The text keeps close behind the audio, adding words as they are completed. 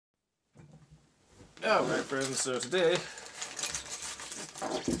Alright friends, so today I'm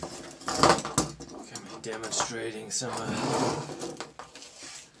going to be demonstrating some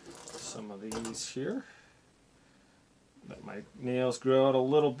of these here. Let my nails grow out a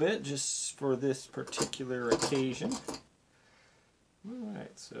little bit just for this particular occasion.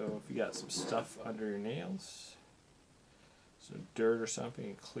 Alright, so if you got some stuff under your nails, some dirt or something,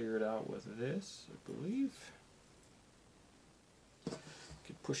 you can clear it out with this, I believe.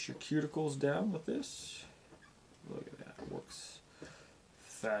 You can push your cuticles down with this. Look at that, it works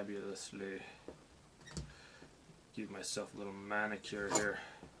fabulously. Give myself a little manicure here.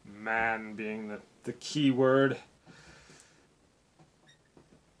 Man being the key word.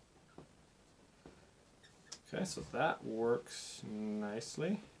 Okay, so that works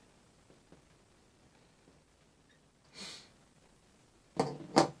nicely.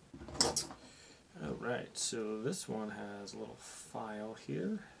 Alright, so this one has a little file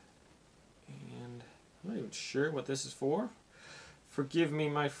here, and I'm not even sure what this is for. Forgive me,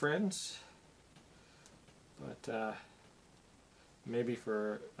 my friends, but maybe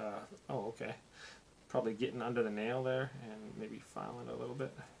for, oh okay, probably getting under the nail there and maybe filing it a little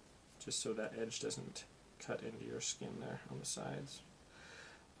bit, just so that edge doesn't cut into your skin there on the sides.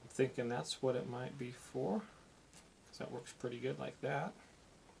 I'm thinking that's what it might be for, because that works pretty good like that.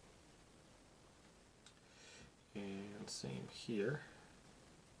 And same here.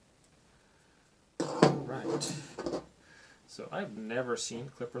 Right. So I've never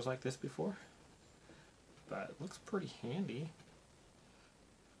seen clippers like this before, but it looks pretty handy.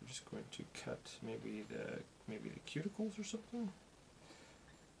 I'm just going to cut maybe the cuticles or something.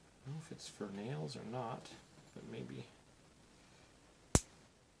 I don't know if it's for nails or not, but maybe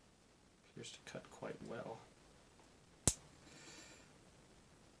appears to cut quite well.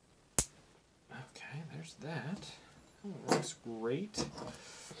 Okay, there's that. Oh, works great.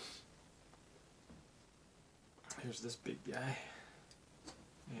 Here's this big guy.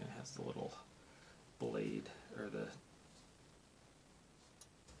 And it has the little blade, or the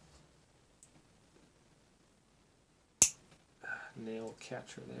nail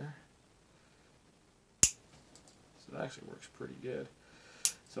catcher there. So that actually works pretty good.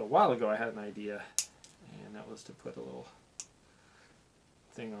 So a while ago I had an idea, and that was to put a little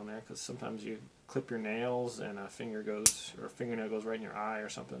thing on there, because sometimes you clip your nails and a fingernail goes right in your eye or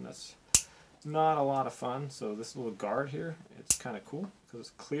something. That's not a lot of fun. So this little guard here, it's kind of cool because it's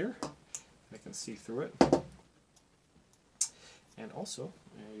clear. I can see through it. And also,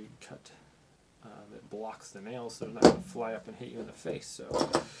 you cut that blocks the nails so they're not going to fly up and hit you in the face. So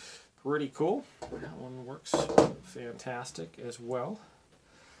pretty cool. That one works fantastic as well.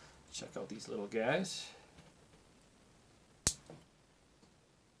 Check out these little guys.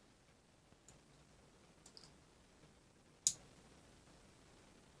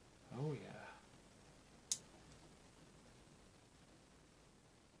 Oh yeah.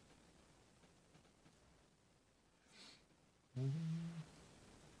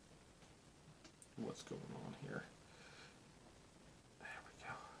 What's going on here? There we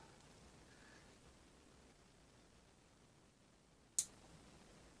go.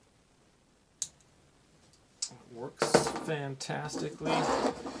 It works fantastically.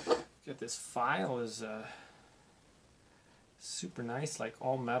 Get this file is super nice, like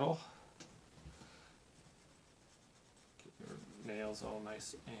all metal. Get your nails all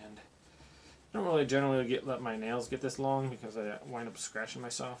nice, and I don't really generally let my nails get this long because I wind up scratching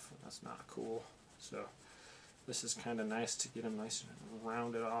myself. That's not cool. So this is kind of nice to get them nice and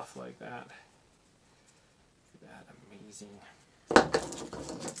rounded off like that. Look at that, amazing.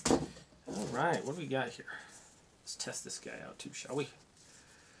 Alright, what do we got here? Let's test this guy out too, shall we?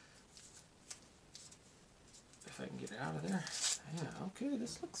 If I can get it out of there. Yeah, okay,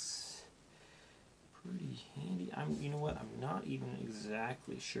 this looks pretty handy. You know what? I'm not even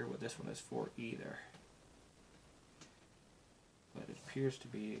exactly sure what this one is for either. But it appears to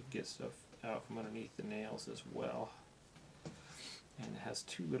be it gets stuff out from underneath the nails as well. And it has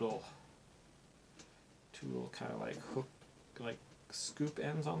two little kind of like hook, like scoop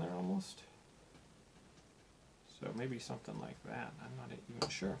ends on there almost. So maybe something like that. I'm not even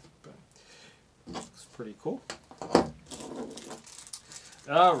sure, but it looks pretty cool.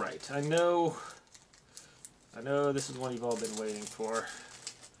 Alright, I know this is one you've all been waiting for.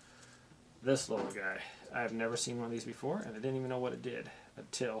 This little guy. I've never seen one of these before, and I didn't even know what it did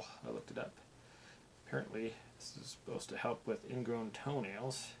until I looked it up. Apparently, this is supposed to help with ingrown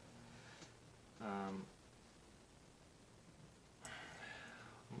toenails.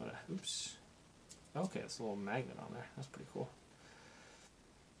 Oops. Okay, it's a little magnet on there. That's pretty cool.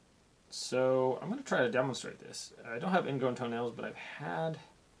 So I'm going to try to demonstrate this. I don't have ingrown toenails, but I've had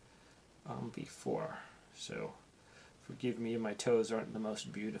before. So forgive me, my toes aren't the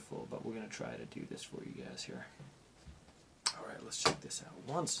most beautiful, but we're going to try to do this for you guys here. Alright, let's check this out.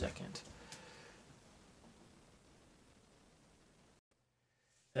 1 second.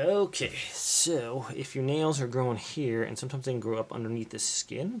 Okay, so if your nails are growing here, and sometimes they can grow up underneath the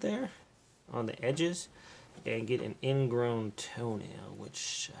skin there, on the edges, and get an ingrown toenail,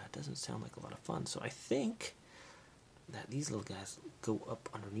 which doesn't sound like a lot of fun. So I think that these little guys go up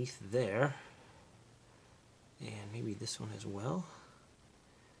underneath there, and maybe this one as well.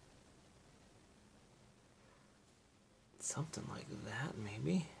 Something like that,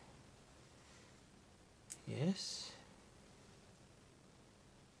 maybe. Yes.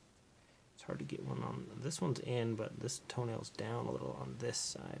 It's hard to get one on, this one's in, but this toenail's down a little on this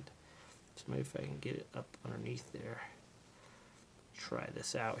side. So maybe if I can get it up underneath there. Try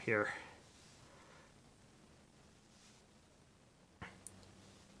this out here.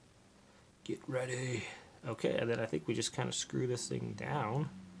 Get ready. Okay, and then I think we just kind of screw this thing down.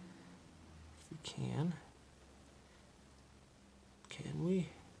 If we can. Can we?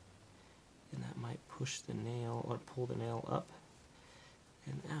 And that might push the nail or pull the nail up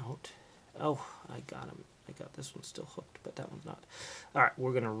and out. Oh, I got him. I got this one still hooked, but that one's not. Alright,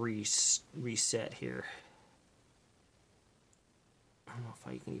 we're going to reset here. I don't know if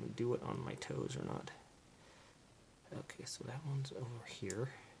I can even do it on my toes or not. Okay, so that one's over here.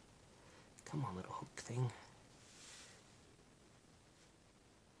 Come on, little hook thing.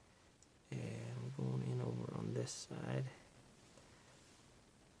 And we're going in over on this side.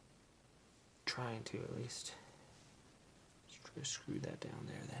 Trying to, at least. Let's try to screw that down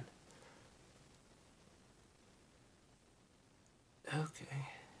there then. Okay.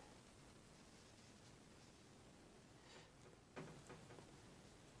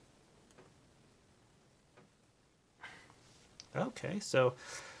 Okay, so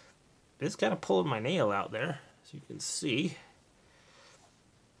it's kind of pulling my nail out there, as you can see.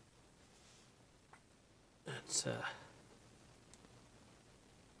 It's oh,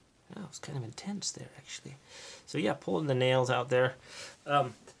 it's kind of intense there, actually. So yeah, pulling the nails out there.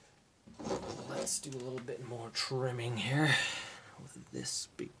 Let's do a little bit more trimming here with this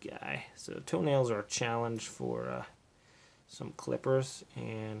big guy. So toenails are a challenge for some clippers,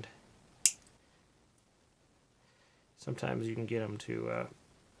 and sometimes you can get them to,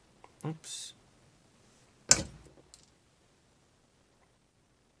 oops,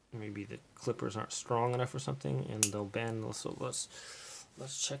 maybe the clippers aren't strong enough or something, and they'll bend. So let's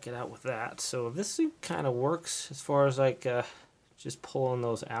check it out with that. So this thing kind of works as far as like just pulling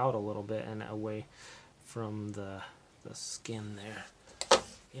those out a little bit and away from the skin there.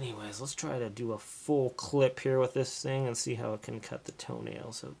 Anyways, let's try to do a full clip here with this thing and see how it can cut the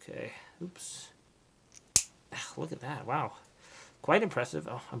toenails. Okay, oops. Look at that, wow. Quite impressive.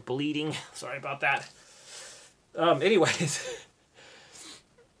 Oh, I'm bleeding. Sorry about that. Anyways.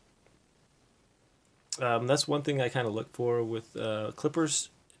 That's one thing I kind of look for with clippers,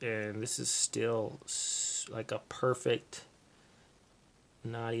 and this is still like a perfect,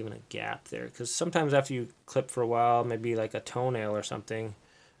 not even a gap there, because sometimes after you clip for a while, maybe like a toenail or something,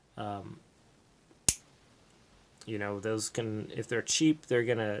 you know, those can, if they're cheap, they're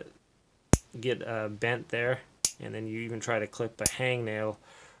gonna get bent there, and then you even try to clip a hangnail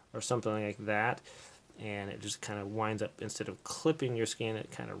or something like that, and it just kind of winds up, instead of clipping your skin, it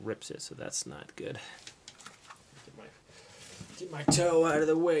kind of rips it, so that's not good. Get my toe out of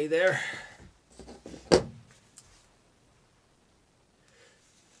the way there.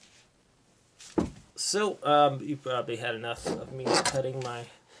 So, you probably had enough of me cutting my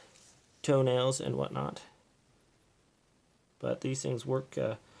toenails and whatnot. But these things work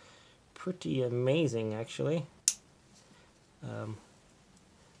pretty amazing, actually.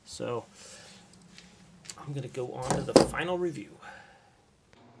 So, I'm going to go on to the final review.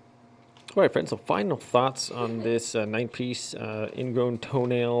 Alright friends, so final thoughts on this 9-piece ingrown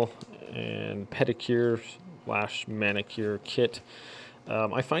toenail and pedicure / manicure kit.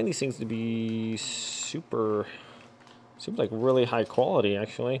 I find these things to be seems like really high quality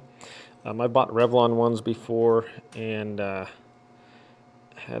actually. I bought Revlon ones before and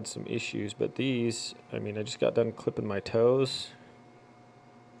had some issues, but these, I mean, I just got done clipping my toes,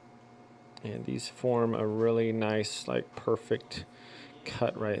 and these form a really nice, like, perfect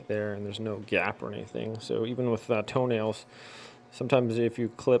cut right there, and there's no gap or anything. So even with toenails, sometimes if you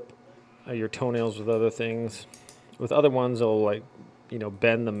clip your toenails with other things, with other ones, they'll, like, you know,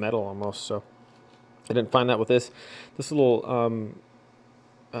 bend the metal almost. So I didn't find that with this. This little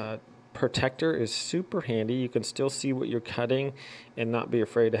protector is super handy. You can still see what you're cutting and not be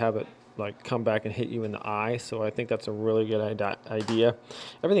afraid to have it like come back and hit you in the eye. So I think that's a really good idea.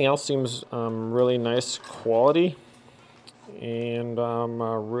 Everything else seems really nice quality, and I'm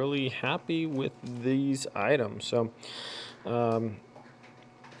really happy with these items. So I'm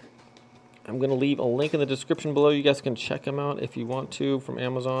going to leave a link in the description below. You guys can check them out if you want to, from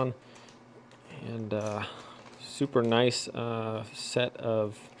Amazon. And super nice set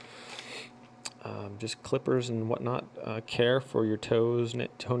of just clippers and whatnot, care for your toes,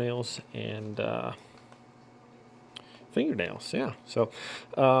 toenails, and fingernails. Yeah. So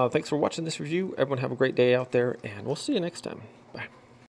thanks for watching this review. Everyone have a great day out there, and we'll see you next time. Bye.